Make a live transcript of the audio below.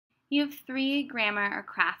You have 3 grammar or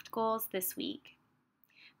craft goals this week.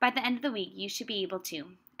 By the end of the week, you should be able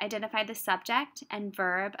to identify the subject and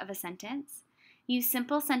verb of a sentence, use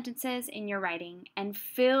simple sentences in your writing, and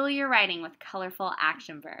fill your writing with colorful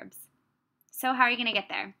action verbs. So how are you going to get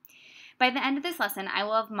there? By the end of this lesson, I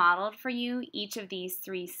will have modeled for you each of these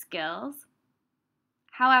 3 skills.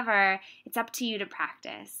 However, it's up to you to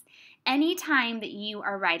practice. Anytime that you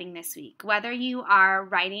are writing this week, whether you are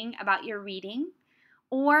writing about your reading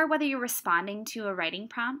or whether you're responding to a writing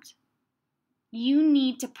prompt, you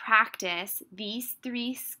need to practice these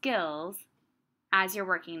 3 skills as you're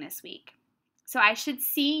working this week. So I should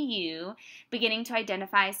see you beginning to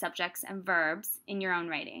identify subjects and verbs in your own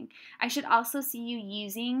writing. I should also see you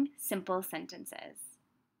using simple sentences.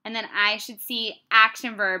 And then I should see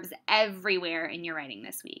action verbs everywhere in your writing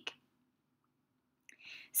this week.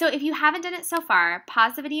 So if you haven't done it so far,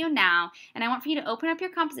 pause the video now, and I want for you to open up your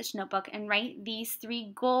composition notebook and write these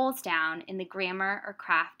 3 goals down in the grammar or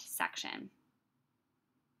craft section.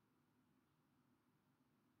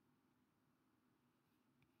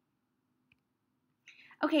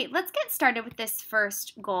 Okay, let's get started with this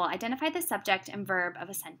first goal. Identify the subject and verb of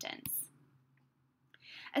a sentence.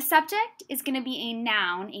 A subject is going to be a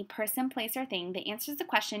noun, a person, place, or thing that answers the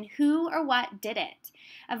question, who or what did it?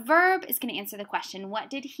 A verb is going to answer the question, what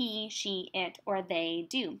did he, she, it, or they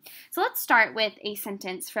do? So let's start with a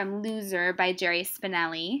sentence from Loser by Jerry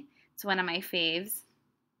Spinelli. It's one of my faves.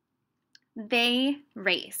 They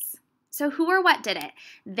race. So who or what did it?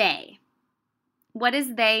 They. What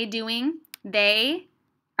is they doing? They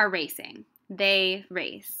are racing. They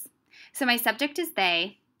race. So my subject is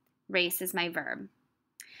they. Race is my verb.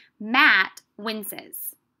 Matt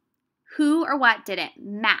winces. Who or what did it?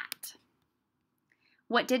 Matt.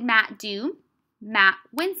 What did Matt do? Matt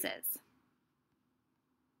winces.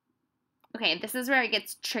 Okay, this is where it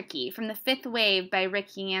gets tricky. From The Fifth Wave by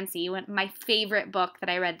Rick Yancey, my favorite book that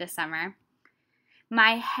I read this summer.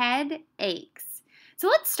 My head aches. So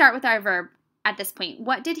let's start with our verb at this point.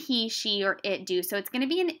 What did he, she, or it do? So it's going to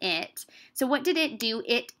be an it. So what did it do?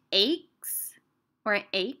 It aches, or it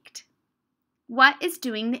ached. What is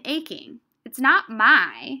doing the aching? It's not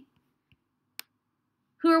my.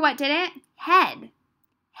 Who or what did it? Head.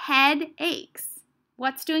 Head aches.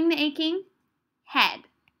 What's doing the aching? Head.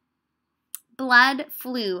 Blood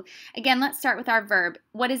flew. Again, let's start with our verb.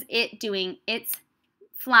 What is it doing? It's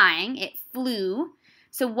flying. It flew.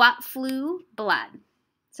 So what flew? Blood.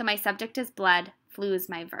 So my subject is blood. Flew is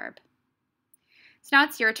my verb. So now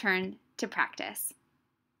it's your turn to practice.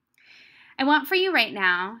 I want for you right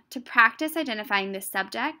now to practice identifying the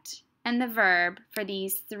subject and the verb for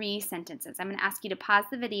these 3 sentences. I'm going to ask you to pause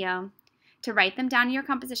the video, to write them down in your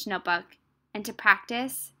composition notebook, and to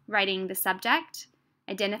practice writing the subject,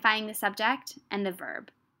 identifying the subject, and the verb.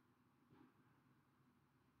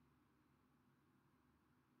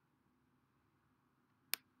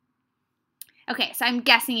 Okay, so I'm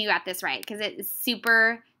guessing you got this right because it is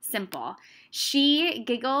super simple. She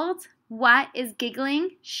giggled. What is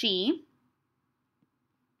giggling? She.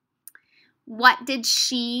 What did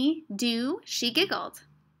she do? She giggled.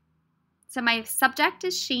 So my subject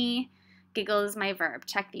is she, giggle is my verb.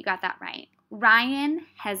 Check that you got that right. Ryan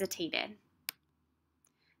hesitated.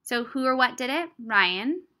 So who or what did it?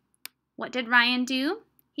 Ryan. What did Ryan do?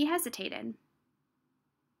 He hesitated.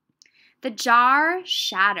 The jar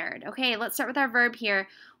shattered. Okay, let's start with our verb here.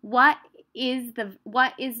 What is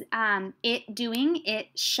it doing? It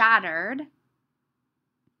shattered.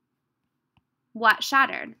 What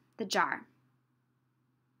shattered? The jar.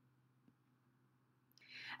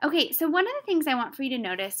 Okay, so one of the things I want for you to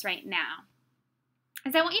notice right now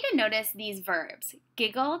is I want you to notice these verbs: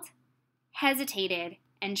 giggled, hesitated,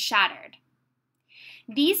 and shattered.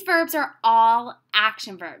 These verbs are all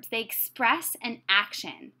action verbs. They express an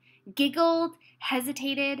action. Giggled,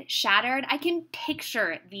 hesitated, shattered. I can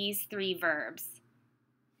picture these 3 verbs.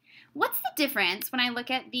 What's the difference when I look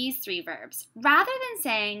at these 3 verbs? Rather than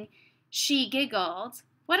saying she giggled,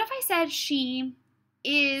 what if I said she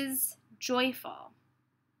is joyful?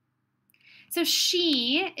 So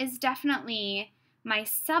she is definitely my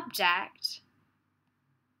subject.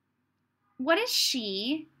 What is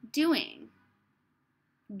she doing?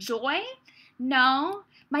 Joy? No,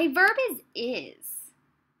 my verb is.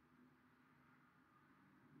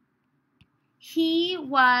 He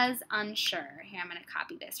was unsure. Here, I'm going to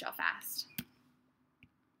copy this real fast.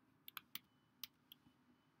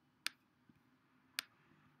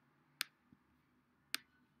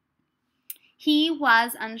 He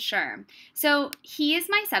was unsure. So he is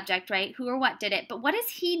my subject, right? Who or what did it? But what is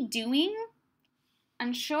he doing?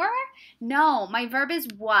 Unsure? No, my verb is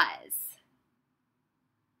was.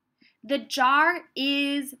 The jar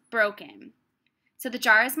is broken. So the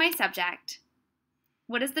jar is my subject.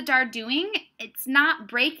 What is the jar doing? It's not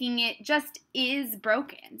breaking, it just is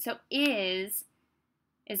broken. So is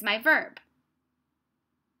my verb.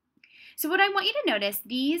 So what I want you to notice,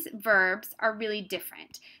 these verbs are really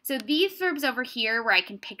different. So these verbs over here where I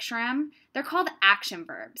can picture them, they're called action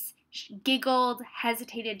verbs. Giggled,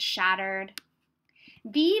 hesitated, shattered.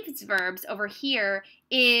 These verbs over here,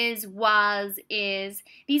 is, was, is,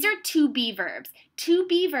 these are to be verbs. To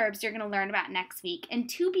be verbs you're going to learn about next week. And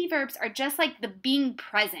to be verbs are just like the being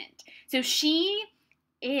present. So she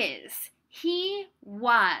is, he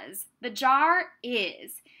was, the jar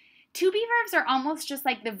is. To be verbs are almost just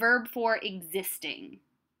like the verb for existing.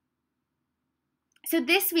 So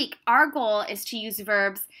this week, our goal is to use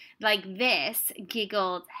verbs like this,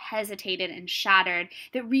 giggled, hesitated, and shattered,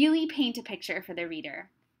 that really paint a picture for the reader,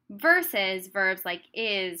 versus verbs like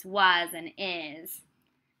is, was, and is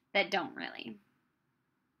that don't really.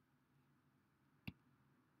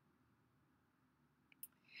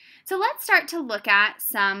 So let's start to look at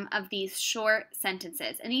some of these short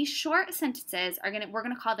sentences. And these short sentences we're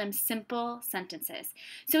gonna call them simple sentences.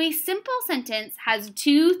 So a simple sentence has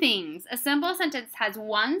two things. A simple sentence has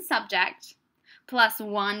one subject plus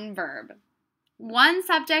one verb. One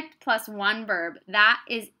subject plus one verb. That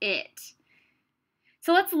is it.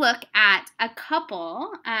 So let's look at a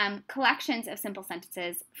couple collections of simple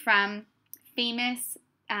sentences from famous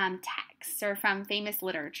texts or from famous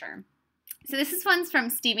literature. So this is one's from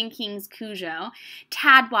Stephen King's Cujo.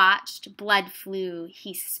 Tad watched, blood flew,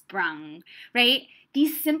 he sprung, right?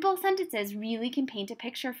 These simple sentences really can paint a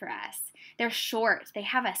picture for us. They're short. They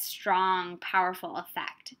have a strong, powerful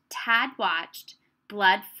effect. Tad watched,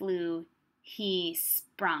 blood flew, he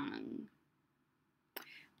sprung.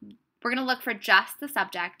 We're going to look for just the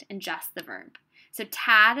subject and just the verb. So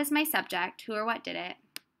Tad is my subject. Who or what did it?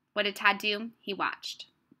 What did Tad do? He watched.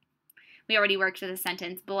 We already worked with the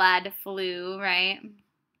sentence, blood flew, right?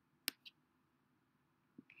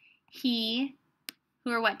 He,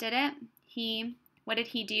 who or what did it? What did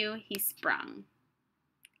he do? He sprung,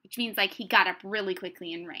 which means like he got up really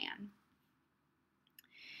quickly and ran.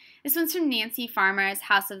 This one's from Nancy Farmer's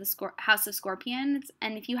House of Scorpions,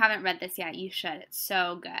 and if you haven't read this yet, you should. It's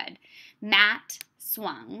so good. Matt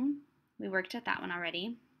swung. We worked with that one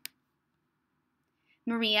already.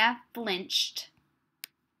 Maria flinched.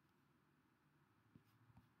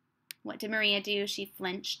 What did Maria do? She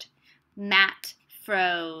flinched. Matt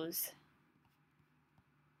froze.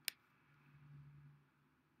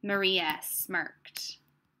 Maria smirked.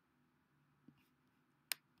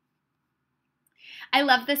 I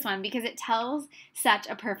love this one because it tells such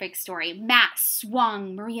a perfect story. Matt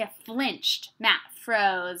swung, Maria flinched, Matt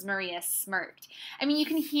froze, Maria smirked. I mean, you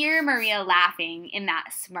can hear Maria laughing in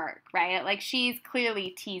that smirk, right? Like she's clearly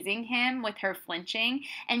teasing him with her flinching.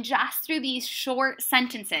 And just through these short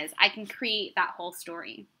sentences, I can create that whole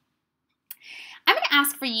story. I'm going to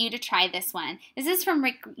ask for you to try this one. This is from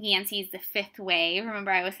Rick Yancey's The Fifth Way.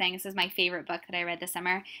 Remember I was saying this is my favorite book that I read this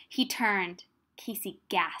summer. He turned. Casey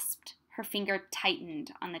gasped. Her finger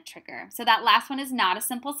tightened on the trigger. So that last one is not a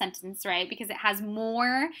simple sentence, right? Because it has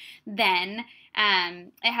more than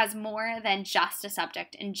just a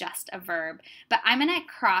subject and just a verb. But I'm going to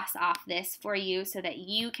cross off this for you so that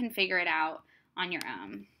you can figure it out on your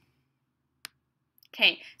own.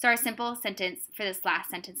 Okay, so our simple sentence for this last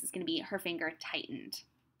sentence is going to be her finger tightened.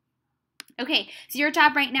 Okay, so your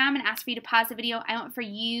job right now, I'm going to ask for you to pause the video. I want for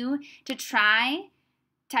you to try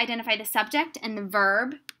to identify the subject and the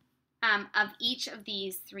verb of each of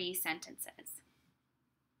these three sentences.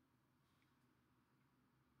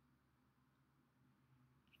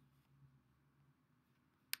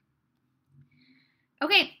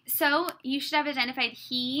 Okay, so you should have identified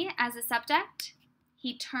he as a subject.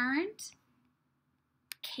 He turned.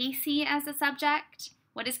 Casey as a subject.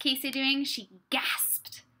 What is Casey doing? She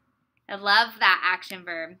gasped. I love that action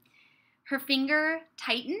verb. Her finger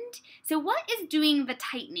tightened. So what is doing the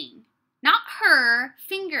tightening? Not her,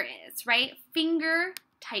 finger is, right? Finger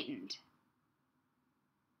tightened.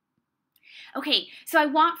 Okay, so I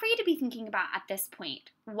want for you to be thinking about at this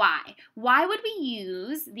point, why? Why would we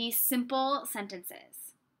use these simple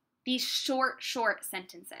sentences? These short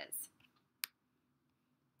sentences?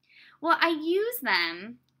 Well, I use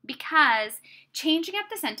them because changing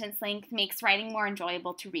up the sentence length makes writing more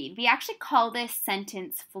enjoyable to read. We actually call this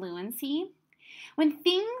sentence fluency. When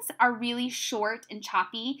things are really short and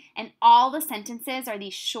choppy and all the sentences are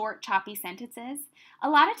these short, choppy sentences, a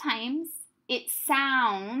lot of times it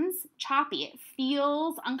sounds choppy. It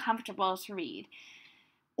feels uncomfortable to read.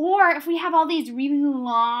 Or if we have all these really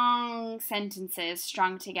long sentences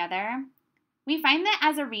strung together, we find that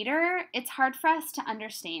as a reader, it's hard for us to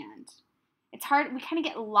understand. It's hard, we kind of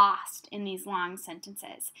get lost in these long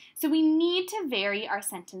sentences. So we need to vary our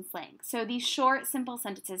sentence length. So these short, simple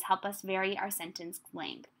sentences help us vary our sentence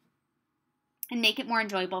length and make it more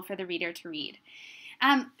enjoyable for the reader to read.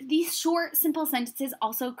 These short, simple sentences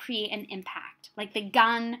also create an impact. Like the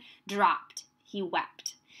gun dropped, he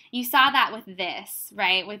wept. You saw that with this,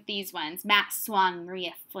 right? With these ones. Matt swung,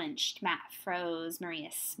 Maria flinched. Matt froze, Maria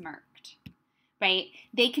smirked. Right?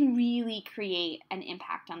 They can really create an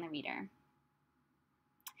impact on the reader.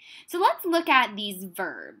 So let's look at these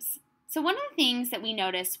verbs. So one of the things that we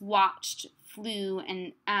notice, watched, flew,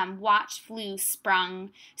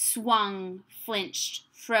 sprung, swung, flinched,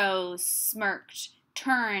 froze, smirked,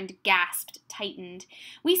 turned, gasped, tightened.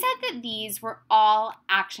 We said that these were all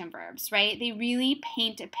action verbs, right? They really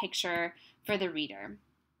paint a picture for the reader.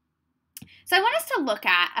 So I want us to look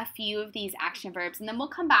at a few of these action verbs, and then we'll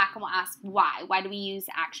come back and we'll ask why. Why do we use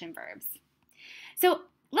action verbs? So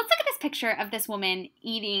let's look at this picture of this woman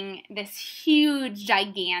eating this huge,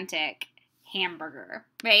 gigantic hamburger,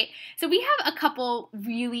 right? So we have a couple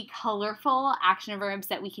really colorful action verbs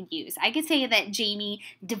that we could use. I could say that Jamie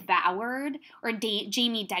devoured, or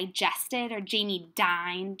Jamie digested, or Jamie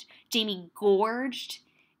dined, Jamie gorged,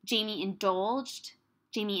 Jamie indulged,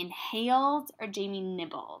 Jamie inhaled, or Jamie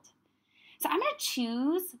nibbled. So I'm going to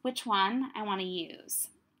choose which one I want to use.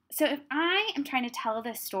 So if I am trying to tell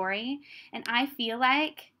this story and I feel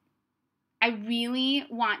like I really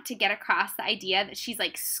want to get across the idea that she's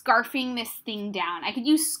like scarfing this thing down. I could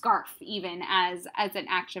use scarf even as an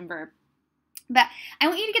action verb. But I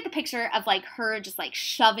want you to get the picture of like her just like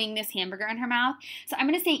shoving this hamburger in her mouth. So I'm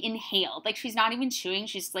going to say inhaled. Like she's not even chewing.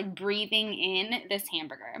 She's just like breathing in this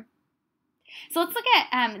hamburger. So let's look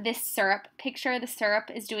at this syrup picture. The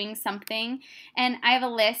syrup is doing something. And I have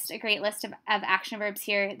a great list of action verbs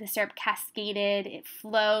here. The syrup cascaded, it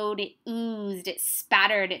flowed, it oozed, it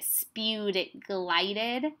spattered, it spewed, it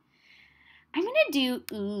glided. I'm going to do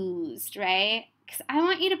oozed, right? Because I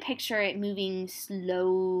want you to picture it moving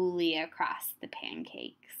slowly across the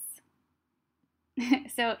pancakes.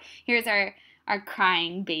 So here's our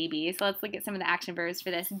crying baby. So let's look at some of the action verbs for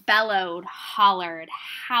this. Bellowed, hollered,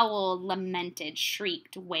 howled, lamented,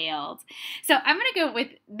 shrieked, wailed. So I'm going to go with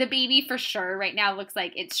the baby for sure. Right now it looks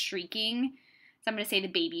like it's shrieking. So I'm going to say the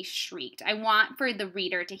baby shrieked. I want for the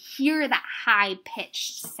reader to hear that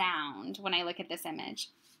high-pitched sound when I look at this image.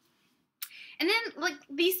 And then like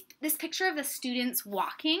this picture of the students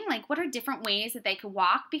walking, like what are different ways that they could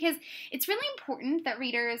walk? Because it's really important that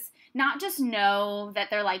readers not just know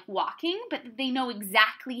that they're like walking, but that they know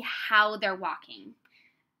exactly how they're walking.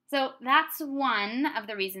 So that's one of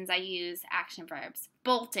the reasons I use action verbs.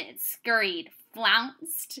 Bolted, scurried,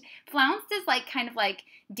 flounced. Flounced is like kind of like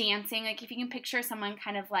dancing. Like if you can picture someone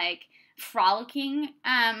kind of like frolicking.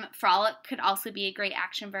 Frolic could also be a great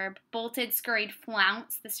action verb. Bolted, scurried,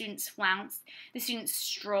 flounced. The students flounced. The students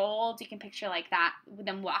strolled. You can picture like that, with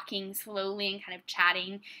them walking slowly and kind of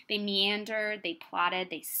chatting. They meandered. They plodded.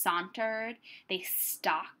 They sauntered. They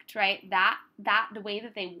stalked. Right. The way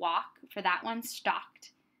that they walk for that one,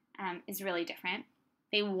 stalked, is really different.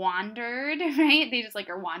 They wandered. Right. They just like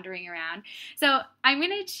are wandering around. So I'm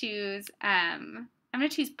gonna choose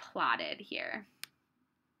plodded here.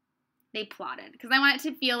 They plotted because I want it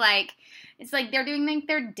to feel like it's like they're doing like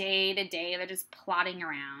their day to day. They're just plodding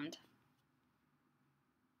around.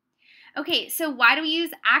 Okay, so why do we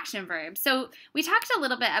use action verbs? So we talked a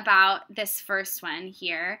little bit about this first one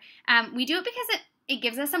here. We do it because it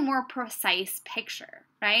gives us a more precise picture,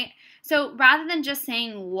 right? So rather than just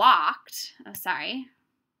saying walked,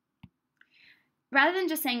 rather than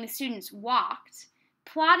just saying the students walked,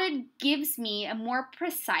 plotted gives me a more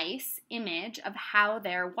precise image of how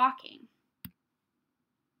they're walking.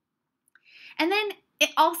 And then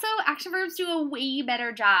action verbs do a way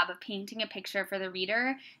better job of painting a picture for the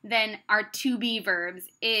reader than our to be verbs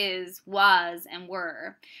is, was, and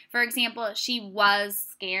were. For example, she was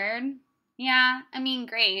scared. Yeah, I mean,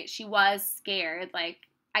 great. She was scared. Like,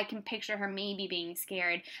 I can picture her maybe being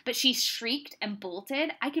scared, but she shrieked and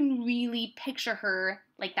bolted. I can really picture her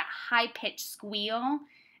like that high-pitched squeal,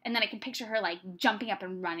 and then I can picture her like jumping up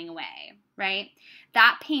and running away, right?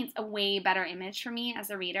 That paints a way better image for me as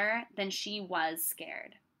a reader than she was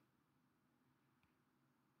scared.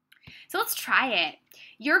 So let's try it.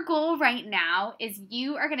 Your goal right now is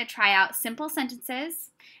you are going to try out simple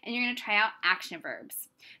sentences and you're going to try out action verbs.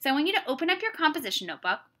 So I want you to open up your composition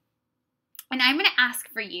notebook. And I'm going to ask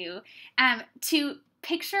for you to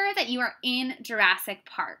picture that you are in Jurassic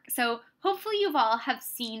Park. So hopefully you've all have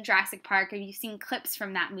seen Jurassic Park, or you've seen clips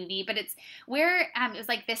from that movie, but it's where it was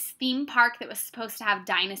like this theme park that was supposed to have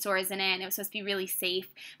dinosaurs in it, and it was supposed to be really safe,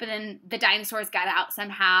 but then the dinosaurs got out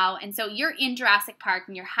somehow, and so you're in Jurassic Park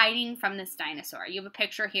and you're hiding from this dinosaur. You have a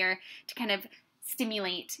picture here to kind of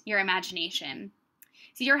stimulate your imagination.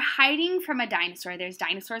 So you're hiding from a dinosaur. There's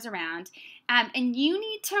dinosaurs around, and you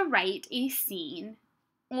need to write a scene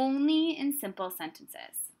only in simple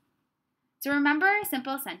sentences. So remember a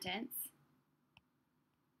simple sentence.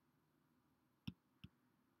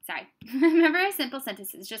 Remember a simple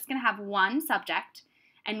sentence is just going to have one subject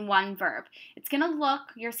and one verb. It's going to look,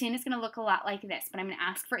 your scene is going to look a lot like this, but I'm going to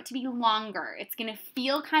ask for it to be longer. It's going to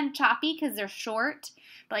feel kind of choppy because they're short,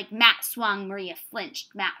 but like Matt swung, Maria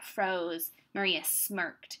flinched, Matt froze, Maria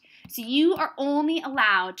smirked. So you are only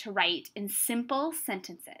allowed to write in simple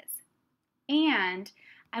sentences. And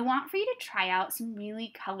I want for you to try out some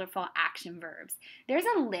really colorful action verbs. There's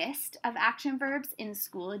a list of action verbs in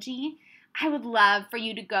Schoology. I would love for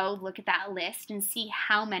you to go look at that list and see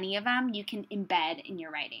how many of them you can embed in your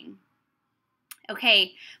writing.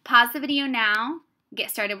 Okay, pause the video now. Get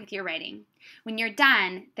started with your writing. When you're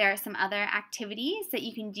done, there are some other activities that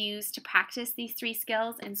you can use to practice these 3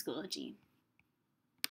 skills in Schoology.